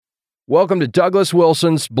Welcome to Douglas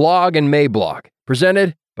Wilson's Blog and Mablog,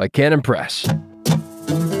 presented by Canon Press.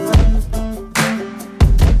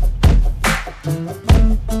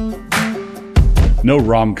 No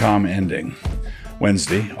RomCom Ending,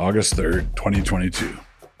 Wednesday, August 3rd, 2022.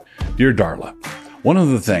 Dear Darla, one of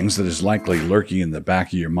the things that is likely lurking in the back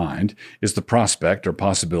of your mind is the prospect or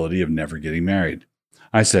possibility of never getting married.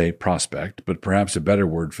 I say prospect, but perhaps a better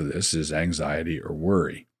word for this is anxiety or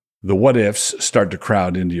worry. The what-ifs start to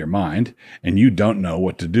crowd into your mind, and you don't know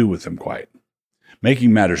what to do with them quite.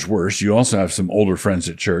 Making matters worse, you also have some older friends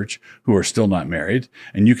at church who are still not married,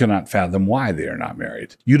 and you cannot fathom why they are not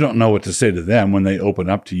married. You don't know what to say to them when they open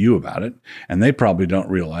up to you about it, and they probably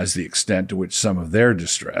don't realize the extent to which some of their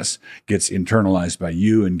distress gets internalized by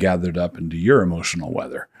you and gathered up into your emotional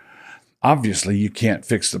weather. Obviously, you can't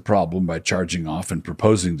fix the problem by charging off and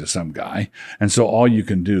proposing to some guy, and so all you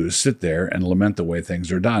can do is sit there and lament the way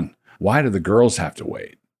things are done. Why do the girls have to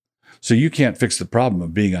wait? So you can't fix the problem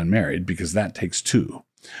of being unmarried because that takes two.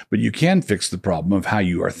 But you can fix the problem of how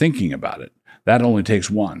you are thinking about it. That only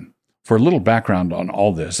takes one. For a little background on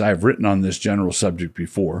all this, I have written on this general subject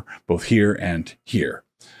before, both here and here.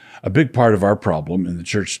 A big part of our problem in the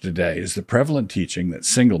church today is the prevalent teaching that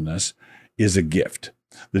singleness is a gift.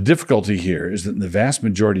 The difficulty here is that in the vast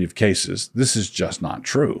majority of cases, this is just not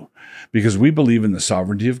true. Because we believe in the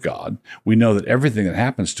sovereignty of God, we know that everything that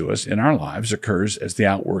happens to us in our lives occurs as the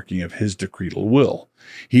outworking of His decretal will.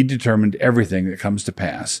 He determined everything that comes to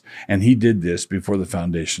pass, and He did this before the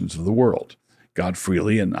foundations of the world. God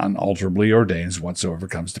freely and unalterably ordains whatsoever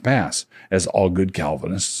comes to pass, as all good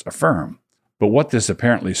Calvinists affirm. But what this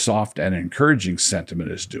apparently soft and encouraging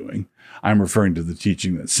sentiment is doing, I'm referring to the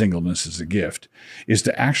teaching that singleness is a gift, is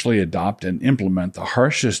to actually adopt and implement the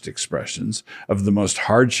harshest expressions of the most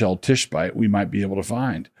hard-shell tishbite we might be able to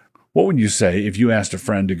find. What would you say if you asked a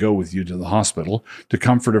friend to go with you to the hospital to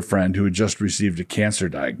comfort a friend who had just received a cancer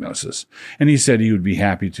diagnosis, and he said he would be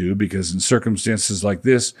happy to because in circumstances like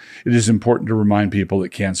this, it is important to remind people that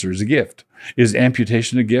cancer is a gift. Is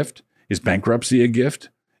amputation a gift? Is bankruptcy a gift?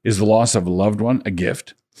 Is the loss of a loved one a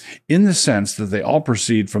gift? In the sense that they all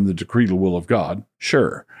proceed from the decretal will of God,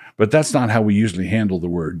 sure, but that's not how we usually handle the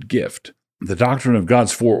word gift. The doctrine of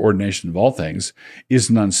God's foreordination of all things is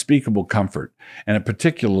an unspeakable comfort, and it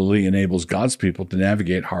particularly enables God's people to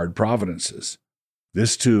navigate hard providences.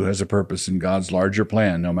 This too has a purpose in God's larger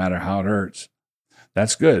plan, no matter how it hurts.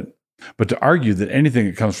 That's good. But to argue that anything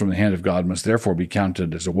that comes from the hand of God must therefore be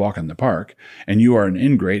counted as a walk in the park, and you are an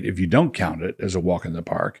ingrate if you don't count it as a walk in the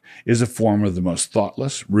park, is a form of the most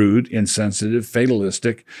thoughtless, rude, insensitive,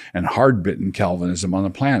 fatalistic, and hard-bitten Calvinism on the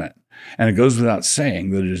planet. And it goes without saying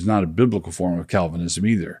that it is not a biblical form of Calvinism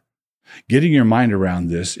either. Getting your mind around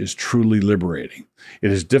this is truly liberating.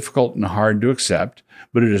 It is difficult and hard to accept,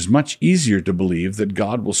 but it is much easier to believe that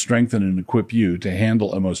God will strengthen and equip you to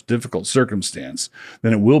handle a most difficult circumstance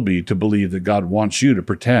than it will be to believe that God wants you to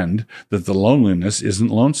pretend that the loneliness isn't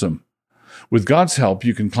lonesome. With God's help,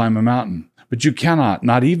 you can climb a mountain, but you cannot,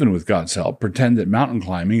 not even with God's help, pretend that mountain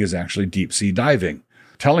climbing is actually deep-sea diving.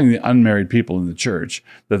 Telling the unmarried people in the church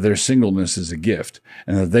that their singleness is a gift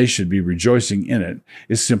and that they should be rejoicing in it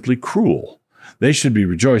is simply cruel. They should be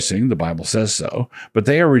rejoicing, the Bible says so, but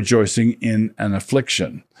they are rejoicing in an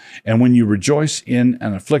affliction. And when you rejoice in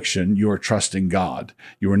an affliction, you are trusting God.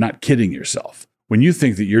 You are not kidding yourself. When you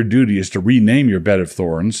think that your duty is to rename your bed of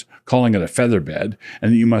thorns, calling it a feather bed,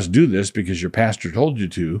 and that you must do this because your pastor told you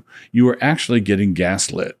to, you are actually getting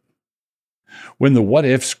gaslit. When the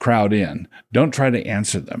what-ifs crowd in, don't try to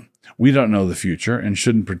answer them. We don't know the future and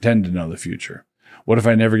shouldn't pretend to know the future. What if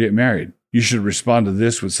I never get married? You should respond to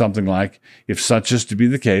this with something like, if such is to be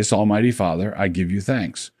the case, Almighty Father, I give you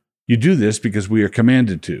thanks. You do this because we are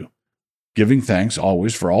commanded to. Giving thanks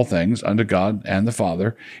always for all things unto God and the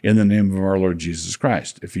Father in the name of our Lord Jesus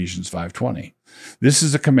Christ, Ephesians 5:20. This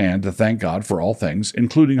is a command to thank God for all things,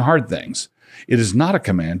 including hard things. It is not a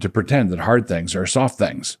command to pretend that hard things are soft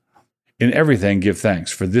things. In everything give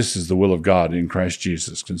thanks, for this is the will of God in Christ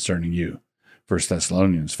Jesus concerning you. 1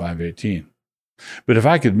 Thessalonians 5:18. But if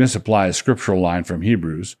I could misapply a scriptural line from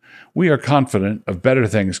Hebrews, we are confident of better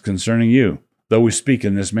things concerning you, though we speak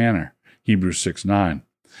in this manner. Hebrews 6:9.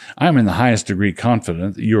 I am in the highest degree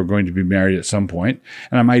confident that you are going to be married at some point,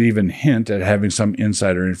 and I might even hint at having some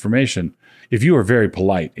insider information. If you are very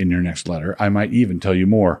polite in your next letter, I might even tell you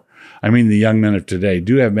more. I mean, the young men of today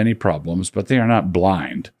do have many problems, but they are not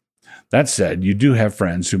blind. That said, you do have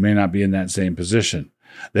friends who may not be in that same position.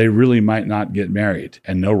 They really might not get married,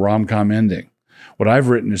 and no RomCom ending. What I've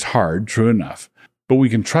written is hard, true enough, but we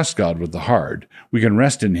can trust God with the hard. We can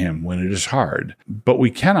rest in Him when it is hard, but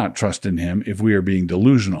we cannot trust in Him if we are being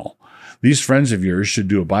delusional. These friends of yours should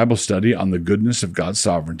do a Bible study on the goodness of God's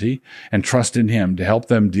sovereignty and trust in Him to help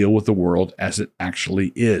them deal with the world as it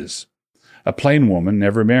actually is. A plain woman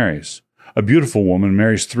never marries. A beautiful woman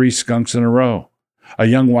marries 3 skunks in a row. A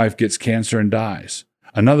young wife gets cancer and dies.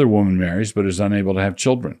 Another woman marries but is unable to have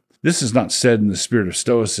children. This is not said in the spirit of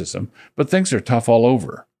stoicism, but things are tough all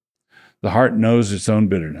over. The heart knows its own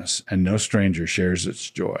bitterness, and no stranger shares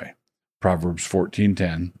its joy. Proverbs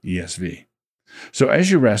 14:10, ESV. So as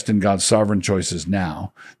you rest in God's sovereign choices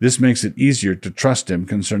now, this makes it easier to trust Him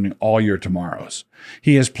concerning all your tomorrows.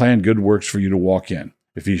 He has planned good works for you to walk in,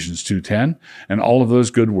 Ephesians 2:10, and all of those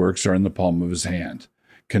good works are in the palm of His hand.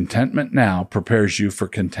 Contentment now prepares you for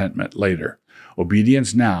contentment later.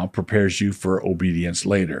 Obedience now prepares you for obedience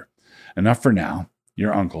later. Enough for now.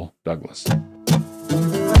 Your Uncle Douglas.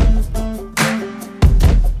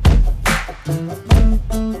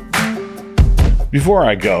 Before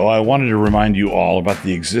I go, I wanted to remind you all about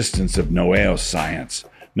the existence of Noeo Science.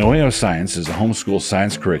 Noeo Science is a homeschool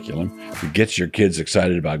science curriculum that gets your kids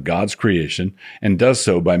excited about God's creation and does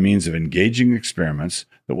so by means of engaging experiments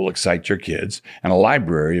that will excite your kids and a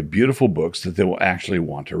library of beautiful books that they will actually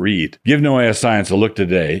want to read. Give Noeo Science a look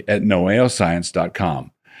today at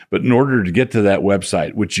noeoscience.com. But in order to get to that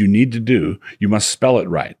website, which you need to do, you must spell it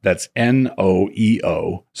right. That's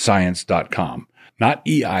Noeo science.com, not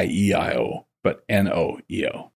EIEIO. But Noeo.